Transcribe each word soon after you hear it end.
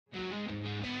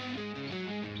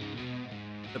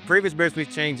The previous bridge we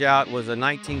changed out was a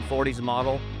 1940s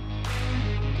model.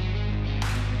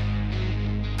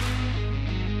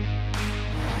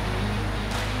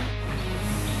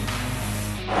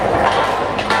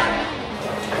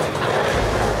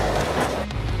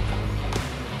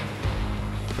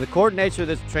 The coordination of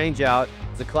this change out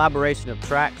is a collaboration of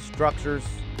track, structures,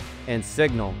 and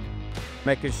signal,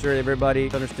 making sure everybody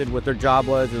understood what their job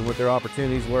was and what their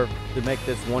opportunities were to make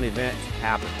this one event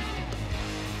happen.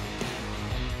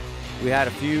 We had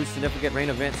a few significant rain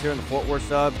events here in the Fort Worth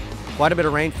sub. Quite a bit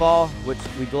of rainfall, which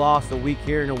we lost a week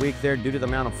here and a week there due to the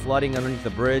amount of flooding underneath the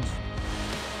bridge.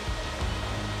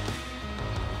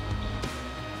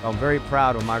 I'm very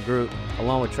proud of my group,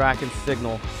 along with track and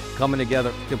signal, coming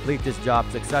together to complete this job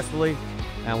successfully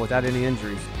and without any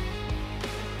injuries.